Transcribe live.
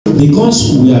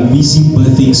because we are busy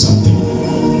birthing something,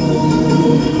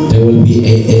 there will be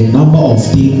a number of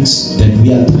things that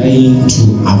we are trying to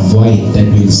avoid that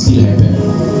will still happen.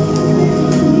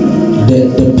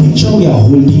 The picture we are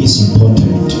holding is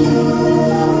important,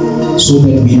 so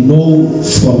that we know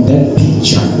from that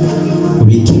picture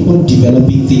we keep on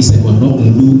developing things that will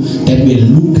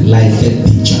look like that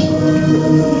picture.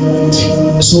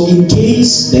 So in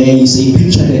case there is a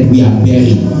picture that we are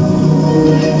bearing,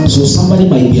 so somebody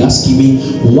might be asking me,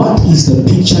 what is the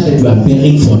picture that we are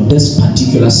bearing for this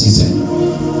particular season?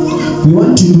 We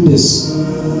want to do this.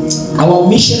 Our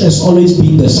mission has always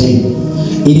been the same.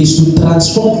 It is to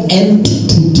transform and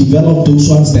to develop those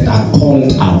ones that are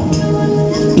called out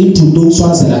into those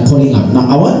ones that are calling out. Now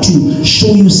I want to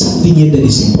show you something here that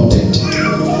is important.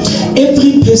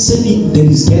 Every person that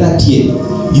is gathered here,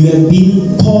 you have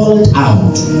been called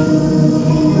out.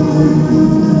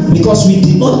 Because we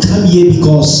did not come here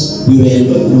because we were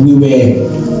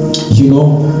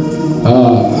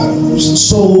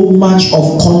so much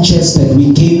of conscience that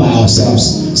we came by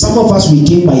ourselves. Some of us, we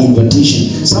came by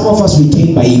invitation. Some of us, we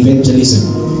came by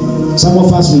evangelism. Some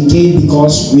of us, we came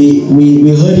because we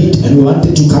heard it and we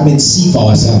wanted to come and see for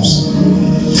ourselves.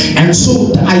 And so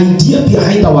the idea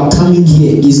behind our coming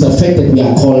here is the fact that we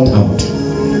are called out.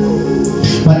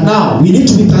 But now we need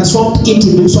to be transformed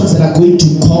into those ones that are going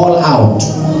to call out.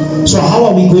 So how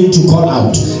are we going to call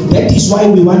out? That is why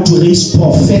we want to raise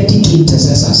prophetic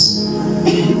intercessors.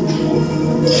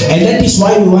 And that is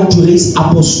why we want to raise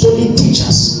apostolic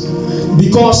teachers.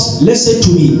 Because, listen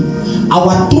to me,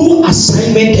 our true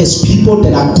assignment as people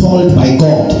that are called by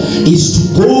God is to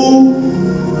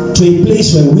go to a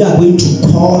place where we are going to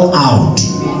call out.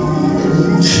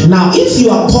 Now, if you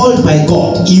are called by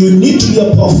God, you need to be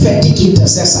a prophetic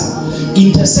intercessor.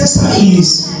 Intercessor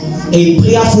is a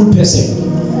prayerful person.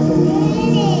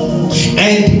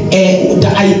 And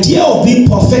the idea of being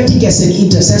prophetic as an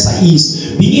intercessor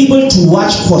is being able to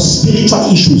watch for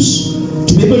spiritual issues,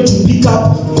 to be able to pick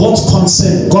up God's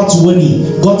concern, God's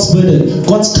warning, God's burden,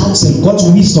 God's counsel, God's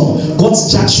wisdom,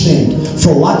 God's judgment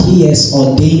for what He has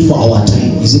ordained for our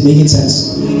time. Is it making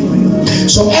sense?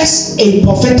 So as a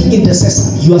prophetic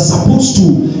intercessor, you are supposed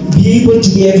to be able to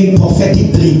be having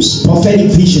prophetic dreams,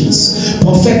 prophetic visions,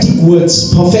 prophetic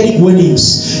words, prophetic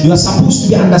warnings. You are supposed to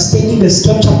be understanding the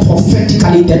scripture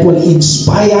prophetically that will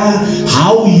inspire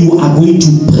how you are going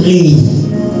to pray.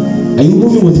 Are you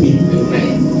moving with me?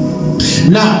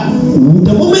 Now,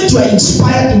 the moment you are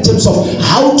inspired in terms of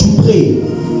how to pray,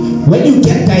 when you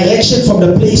get direction from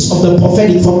the place of the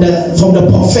prophetic, from the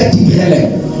prophetic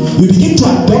realm, you begin to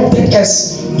adopt it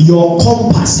as your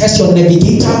compass, as your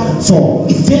navigator for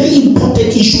very important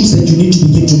issues that you need to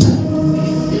begin to tackle.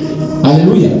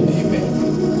 Hallelujah.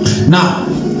 Now,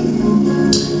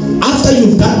 after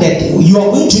you've done that, you are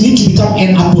going to need to become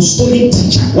an apostolic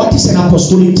teacher. What is an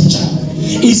apostolic teacher?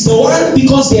 It's the one,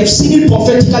 because they have seen it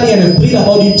prophetically and have prayed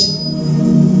about it,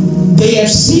 they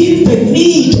have seen the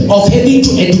need of having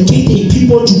to educate a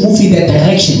people to move in that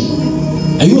direction.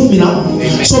 Are you with me now?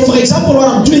 So for example, what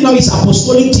I'm doing now is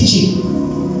apostolic teaching.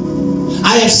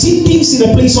 I have seen things in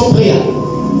a place of prayer.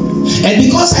 And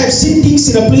because I have seen things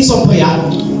in a place of prayer,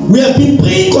 we have been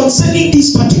praying concerning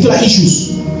these particular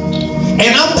issues.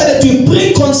 And after that we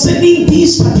pray concerning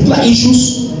these particular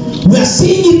issues, we are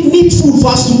seeing it needful for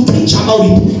us to preach about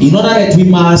it, in order that we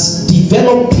must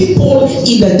develop people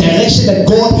in the direction that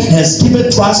God has given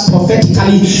to us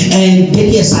prophetically and that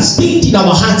He has sustained in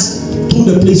our hearts through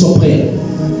the place of prayer.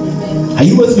 Are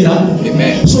you with me now?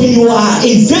 Amen. So you are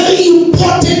a very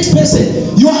important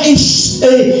person. You are a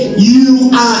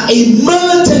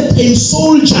militant, a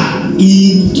soldier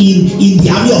in the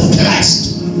army of Christ.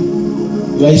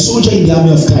 You are a soldier in the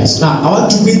army of Christ. Now, I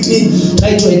want to quickly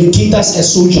try to educate us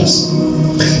as soldiers.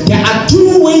 There are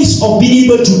two ways of being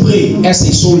able to pray as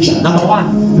a soldier. Number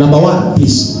one,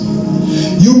 please.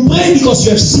 You pray because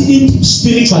you have seen it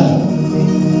spiritually.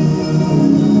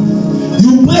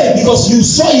 You pray because you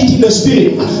saw it in the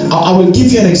spirit. I will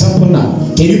give you an example now.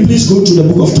 Can you please go to the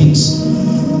book of Kings?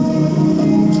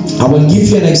 I will give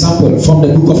you an example from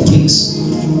the book of Kings.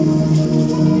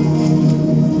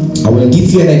 I will give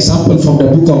you an example from the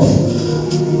book of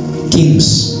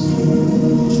Kings.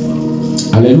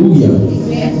 Hallelujah.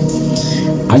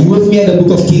 Amen. Are you with me in the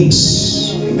book of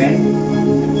Kings? Amen.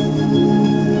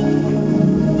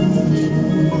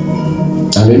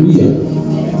 Hallelujah.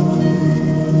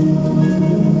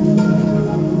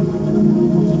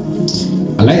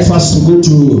 I'd like for us to go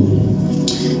to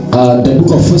the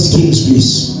book of 1 Kings,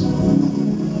 please.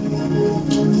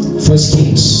 1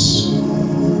 Kings.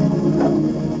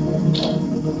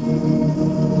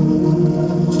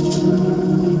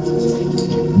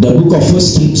 The book of 1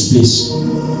 Kings, please.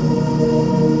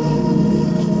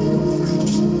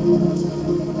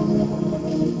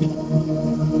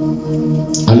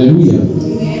 Hallelujah.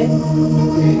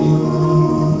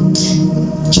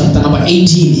 Chapter number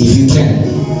 18, if you can.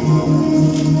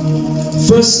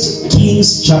 1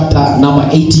 Kings chapter number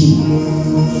 18.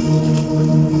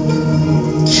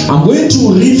 I'm going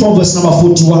to read from verse number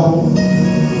 41.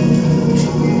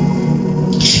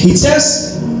 It says,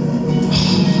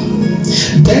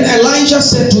 then Elijah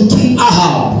said to King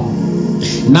Ahab,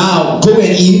 now go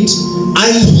and eat.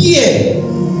 I hear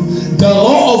the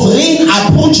roar of rain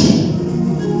approaching.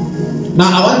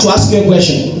 Now I want to ask you a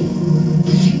question.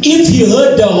 If he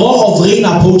heard the roar of rain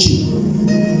approaching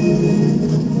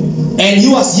and he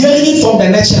was hearing it from the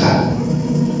natural,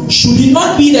 should it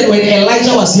not be that when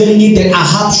Elijah was hearing it, then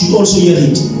Ahab should also hear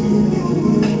it?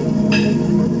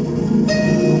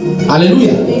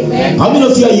 Hallelujah. Amen. How many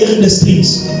of you are hearing the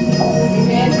streams?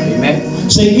 Amen.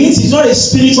 So it means it's not a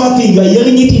spiritual thing, you are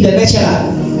hearing it in the natural.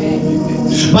 Amen.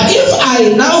 But if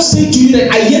I now say to you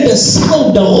that I hear the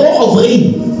sound, the roar of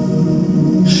rain,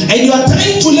 and you are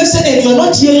trying to listen and you are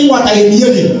not hearing what I am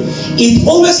hearing, it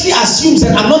obviously assumes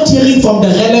that I'm not hearing from the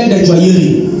realm that you are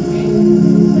hearing.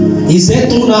 Is that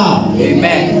true now?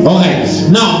 Amen. Alright.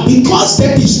 Now, because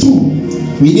that is true,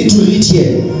 we need to read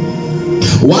here.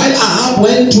 While Ahab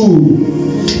went to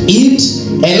eat,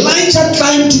 Elijah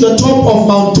climbed to the top of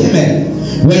Mount Carmel,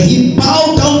 where he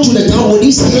bowed down to the ground with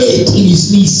his head in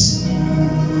his knees.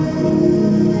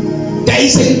 There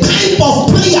is a type of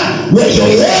prayer where your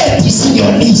head is in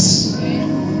your knees.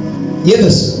 Hear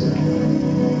this.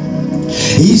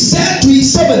 He said to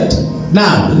his servant,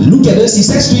 now look at this. He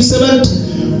says to his servant,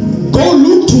 go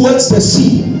look towards the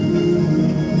sea.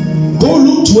 Go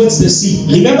look towards the sea.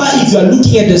 Remember, if you are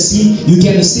looking at the sea, you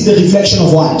can see the reflection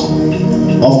of what?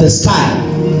 Of the sky.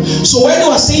 So when he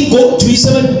was saying go to his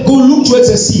servant, go look towards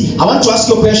the sea, I want to ask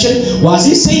you a question. Was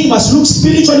he saying you must look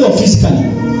spiritually or physically?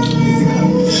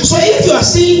 So if you are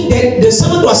saying that the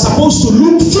servant was supposed to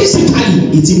look physically,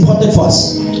 it's important for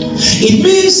us. It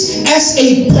means as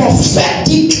a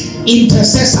prophetic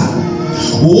intercessor,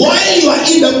 while you are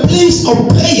in the place of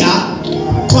prayer,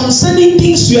 concerning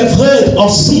things you have heard or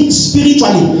seen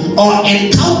spiritually or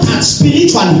encountered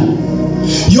spiritually,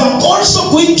 you are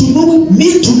also going to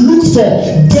need to look for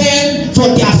them for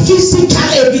their physical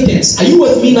evidence. Are you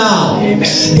with me now? Amen.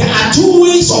 There are two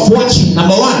ways of watching.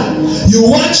 Number one, you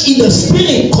watch in the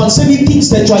spirit concerning things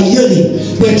that you are hearing,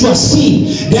 that you are seeing,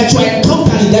 that you are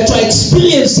encountering, that you are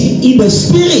experiencing in the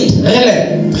spirit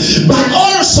realm. But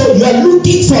also you are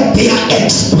looking for their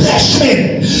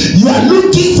expression. You are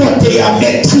looking for their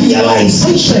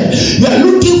materialization. You are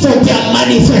looking for their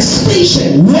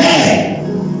manifestation. Where?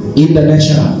 In the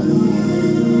natural.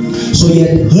 So he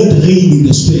had heard rain in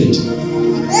the spirit,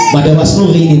 but there was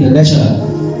no rain in the natural.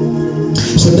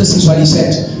 So this is what he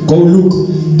said. Go look.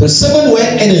 The servant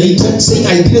went and returned, saying,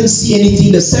 I didn't see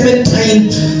anything. The seven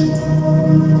times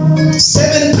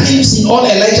in all,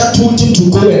 Elijah told him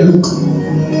to go and look.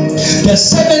 The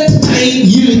seventh time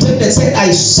he returned and said,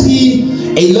 I see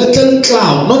a little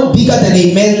cloud, not bigger than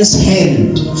a man's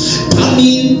hand,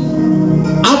 coming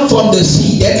up from the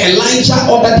sea. Then Elijah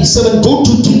ordered his servant, go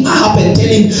to King Ahab and tell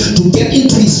him to get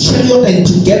into his chariot and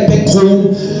to get back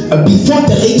home before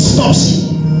the rain stops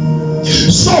him.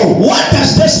 So what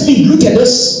does this mean? Look at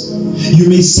this. You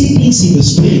may see things in the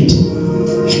spirit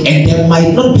and there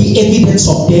might not be evidence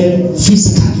of them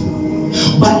physically,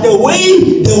 but the way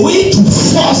to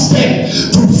force them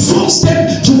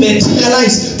to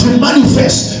materialize, to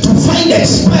manifest, to find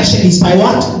expression is by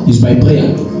what? Is by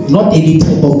prayer. Not any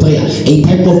type of prayer. A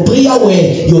type of prayer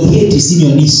where your head is in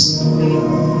your knees.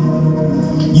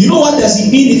 You know what does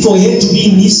it mean for your head to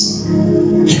be in knees?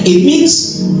 It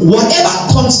means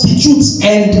whatever constitutes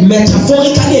and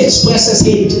metaphorically expresses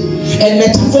head and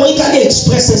metaphorically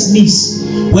expresses knees.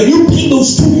 When you bring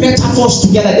those two metaphors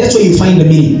together, that's where you find the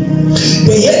meaning.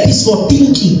 The head is for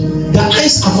thinking, the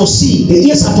eyes are for seeing, the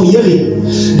ears are for hearing,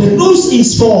 the nose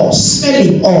is for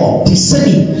smelling or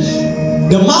discerning,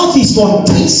 the mouth is for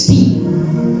tasting.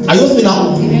 Are you with me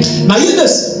now? Now hear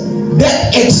this.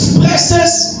 That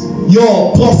expresses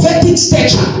your prophetic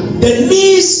stature. The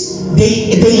knees,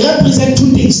 they represent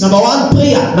two things. Number one,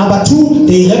 prayer. Number two,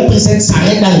 they represent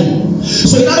surrendering.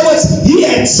 So in other words, he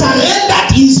had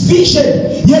surrendered his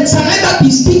vision. He had surrendered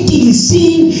his thinking, his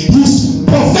seeing, his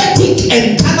prophetic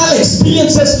and carnal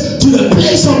experiences to the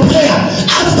place of prayer.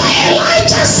 After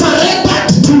Elijah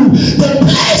surrendered to the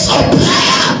place of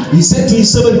prayer, he said to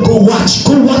his servant, go watch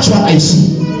what I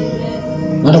see.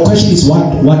 Now the question is,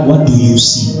 what do you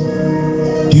see?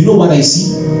 Do you know what I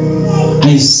see?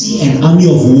 I see an army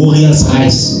of warriors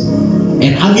rise.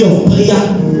 an army of prayer,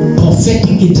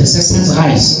 prophetic intercessors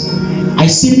rise. I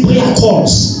see prayer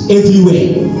calls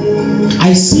everywhere.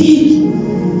 I see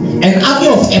an army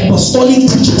of apostolic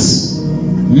teachers,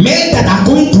 men that are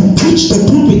going to preach the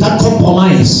truth without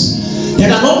compromise,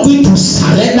 that are not going to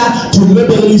surrender to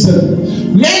liberalism,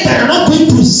 men that are not going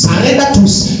to surrender to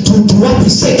what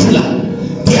is secular.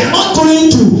 They are not going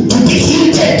to be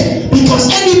heated, because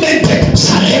any man that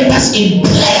surrenders in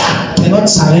prayer cannot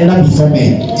surrender before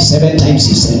men. 7 times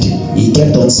he sent him. He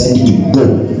kept on sending him. Go,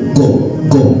 go,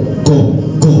 go,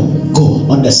 go, go, go.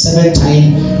 On the 7th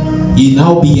time, he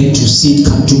now began to see it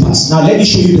come to pass. Now let me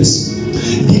show you this.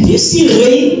 Did he see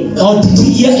rain, or did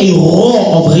he hear a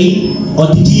roar of rain, or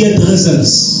did he hear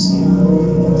drizzles?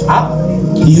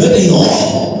 He heard a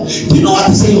roar. Do you know what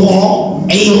is a roar?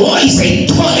 A roar is a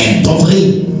torrent of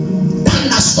rain,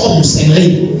 thunderstorms and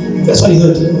rain. That's what he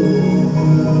heard.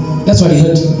 That's what he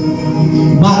heard.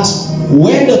 But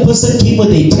when the person came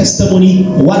with a testimony,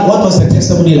 what was the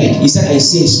testimony like? He said, I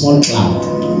see a small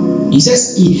cloud. He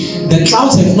says, the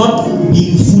clouds have not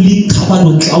been fully covered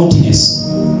with cloudiness.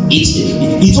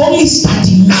 It's only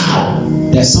starting now.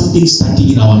 There's something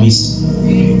starting in our midst.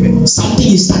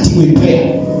 Something is starting with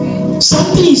prayer.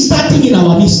 Something is starting in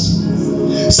our midst.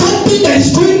 Something that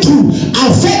is going to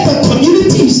affect the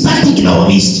community is starting in our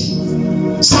midst.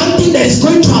 Something that is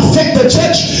going to affect the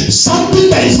church. Something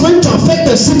that is going to affect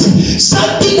the city.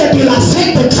 Something that will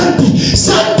affect the country.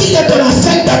 Something that will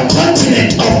affect the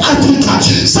continent of Africa.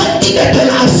 Something that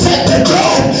will affect the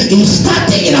globe is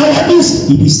starting in our midst.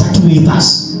 It is starting with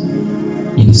us.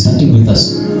 It is starting with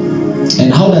us.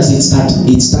 And how does it start?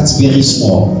 It starts very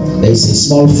small. There is a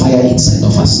small fire inside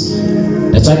of us.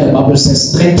 That's why the Bible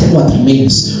says, strengthen what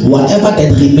remains. Whatever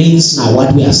that remains now,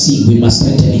 what we are seeing, we must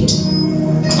strengthen it.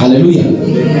 Hallelujah.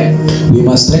 Amen. We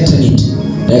must strengthen it.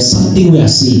 There's something we are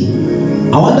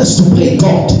seeing. I want us to pray,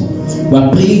 God. We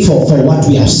are praying for what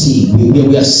we are seeing.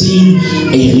 We are seeing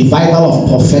a revival of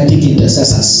prophetic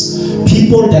intercessors.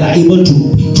 People that are able to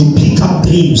pick up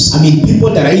dreams. I mean, people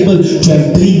that are able to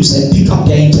have dreams and pick up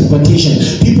their interpretation.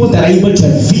 People that are able to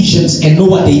have visions and know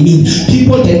what they mean.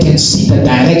 People that can see the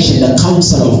direction, the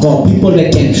counsel of God. People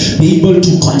that can be able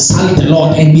to consult the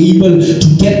Lord and be able to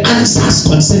get answers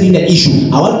concerning the issue.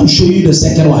 I want to show you the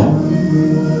second one.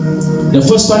 The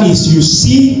first one is you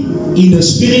see in the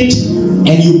spirit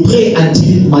and you pray until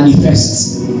it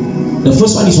manifests. The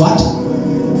first one is what?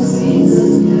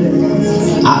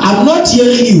 I'm not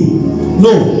hearing you.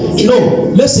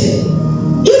 No, listen.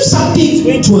 If something is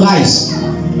going to rise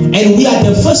and we are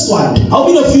the first one, how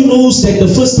many of you knows that the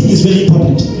first thing is very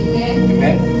important?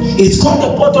 It's called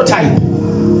the prototype.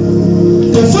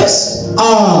 The first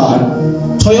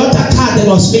Toyota car that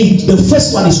was made, the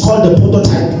first one is called the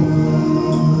prototype.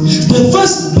 The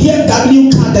first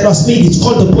BMW car that was made is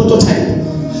called the prototype.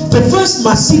 The first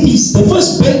Mercedes, the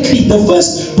first Bentley, the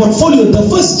first Portfolio, the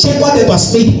first Jaguar that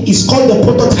was made is called the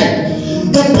prototype.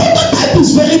 The prototype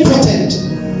is very important.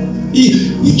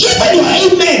 Even your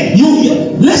amen, you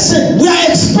listen, we are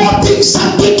exporting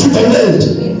something to the world.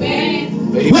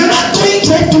 Amen. We are not going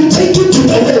to have to take it to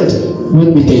the world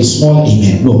with a small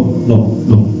amen.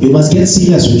 No. You must get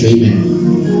serious with your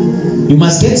amen. You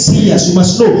must get serious. You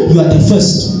must know you are the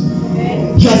first.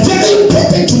 You are very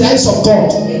important to the eyes of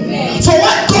God. For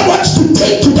what God wants to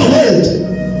take to the world,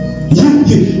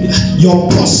 your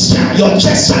posture, your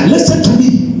gesture, listen to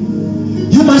me.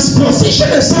 You must position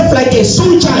yourself like a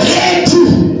soldier ready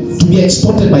to be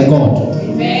exported by God.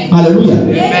 Amen. Hallelujah.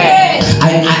 Amen.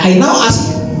 I now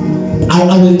ask,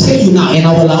 I will tell you now, and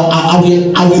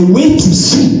I will wait to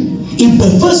see if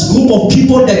the first group of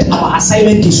people that our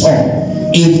assignment is on,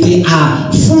 if they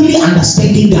are fully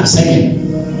understanding the assignment.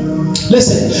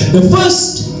 Listen, the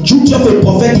first duty of a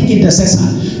prophetic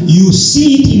intercessor, you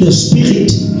see it in the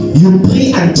spirit, you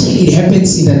pray until it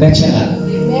happens in the natural.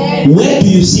 Amen. Where do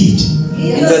you see it?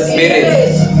 In the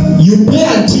spirit. You pray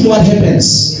until what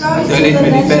happens? Until it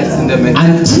manifests in the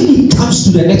natural. Until it comes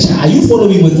to the natural. Are you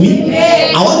following with me?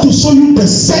 Amen. I want to show you the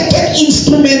second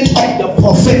instrument of the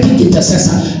prophetic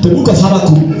intercessor. The book of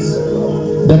Habakkuk.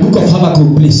 The book of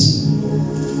Habakkuk, please.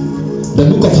 The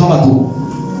book of Habakkuk.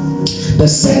 The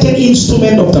second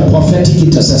instrument of the prophetic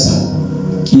intercessor.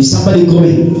 Is somebody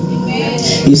growing? Amen.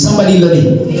 Is somebody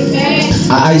learning? Amen.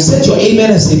 I said your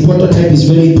amen as a prototype is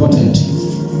very important.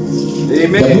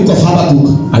 Amen. The book of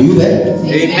Habakkuk. Are you there?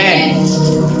 Amen.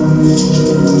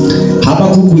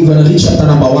 Habakkuk, we're going to read chapter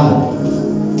number 1.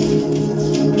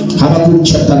 Habakkuk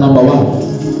chapter number 1.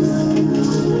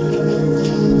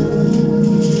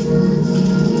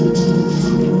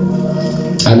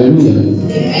 Hallelujah.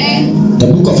 Amen. The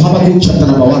book of Habakkuk chapter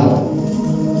number 1.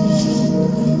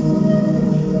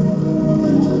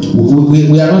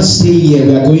 staying here,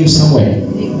 we are going somewhere.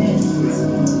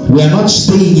 We are not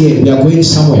staying here, we are going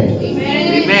somewhere.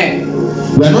 Amen.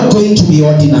 We are not going to be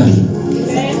ordinary.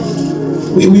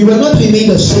 We will not remain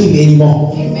the same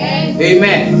anymore.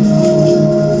 Amen.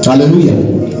 Hallelujah.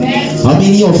 How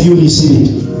many of you receive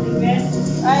it?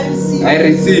 I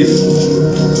receive.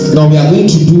 No, we are going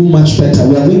to do much better.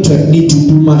 We are going to need to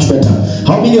do much better.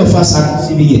 How many of us are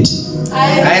receiving it?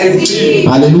 I receive.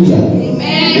 Hallelujah.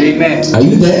 Amen. Are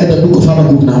you there at the book of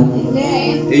Habakkuk now?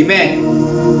 Amen.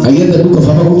 Are you at the book of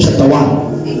Habakkuk chapter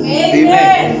 1?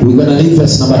 Amen. We're going to read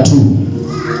verse number 2.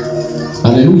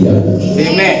 Hallelujah.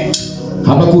 Amen.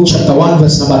 Habakkuk chapter 1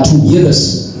 verse number 2. Hear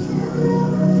this.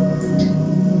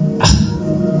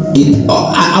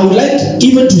 I would like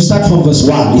even to start from verse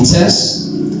 1. It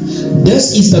says,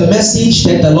 this is the message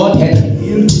that the Lord had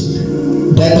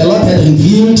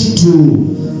revealed to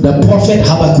the prophet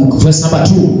Habakkuk. Verse number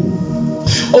 2.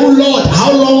 Oh Lord,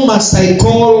 how long must I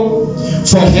call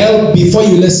for help before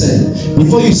you listen,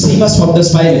 before you save us from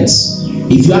this violence?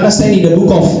 If you understand, in the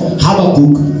book of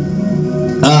Habakkuk,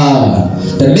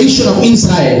 the nation of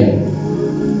Israel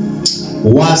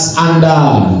was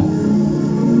under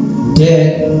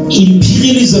the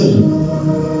imperialism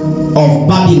of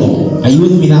Babylon. Are you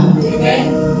with me now?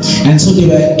 And so they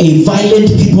were a violent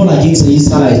people against the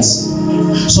Israelites.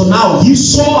 So now he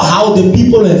saw how the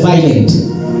people were violent,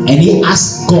 and he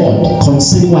asked God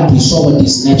concerning what he saw with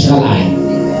his natural eye.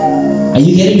 Are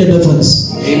you getting the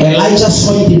difference? Elijah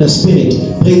saw it in the spirit,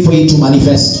 prayed for it to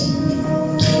manifest.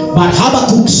 But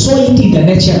Habakkuk saw it in the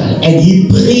natural, and he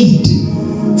prayed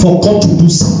for God to do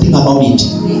something about it.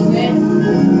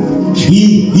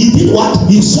 He did what?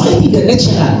 He saw it in the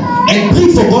natural and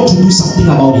prayed for God to do something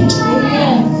about it.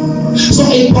 So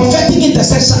a prophetic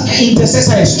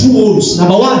intercessor has two roles.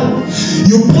 Number one,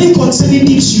 you pray concerning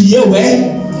things you hear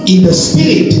where? In the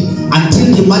spirit,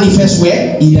 until they manifest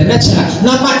where? In the natural.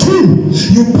 Number two,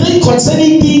 you pray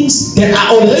concerning things that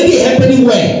are already happening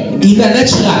where? In the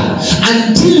natural,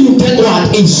 until you get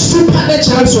what? A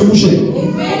supernatural solution.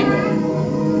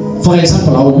 For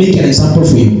example, I will make an example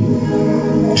for you.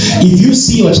 If you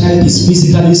see your child is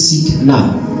physically sick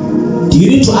now, do you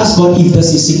need to ask God if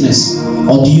this is sickness?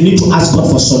 Or do you need to ask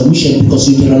God for solution because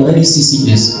you can already see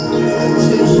sickness?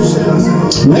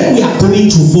 When we are going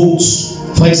to vote,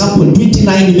 for example,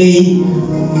 29 May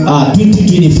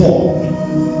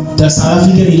 2024, the South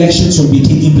African elections will be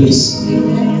taking place.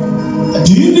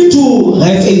 Do you need to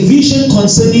have a vision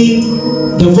concerning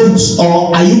the votes,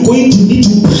 or are you going to need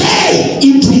to pray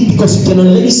into it because you can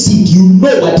already see it, you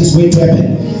know what is going to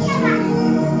happen?